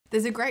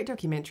There's a great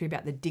documentary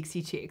about the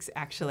Dixie Chicks,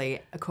 actually,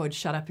 called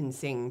Shut Up and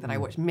Sing, that I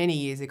watched many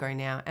years ago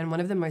now. And one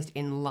of the most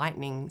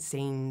enlightening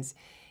scenes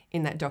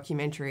in that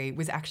documentary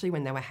was actually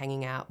when they were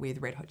hanging out with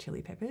Red Hot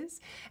Chili Peppers.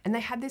 And they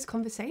had this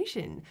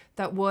conversation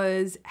that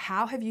was,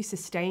 how have you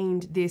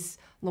sustained this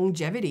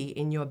longevity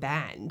in your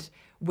band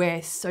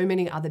where so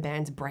many other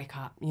bands break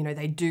up? You know,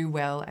 they do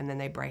well and then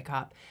they break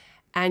up.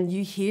 And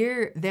you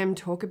hear them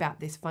talk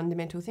about this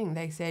fundamental thing.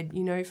 They said,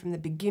 you know, from the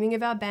beginning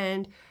of our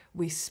band,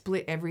 we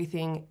split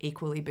everything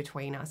equally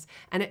between us.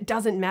 And it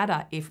doesn't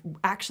matter if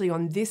actually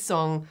on this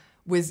song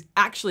was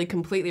actually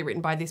completely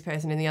written by this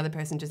person and the other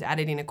person just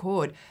added in a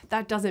chord.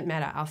 That doesn't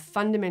matter. Our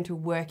fundamental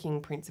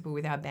working principle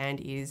with our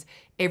band is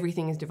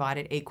everything is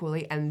divided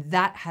equally, and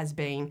that has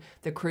been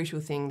the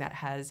crucial thing that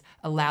has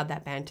allowed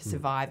that band to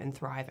survive and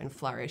thrive and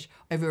flourish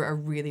over a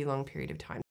really long period of time.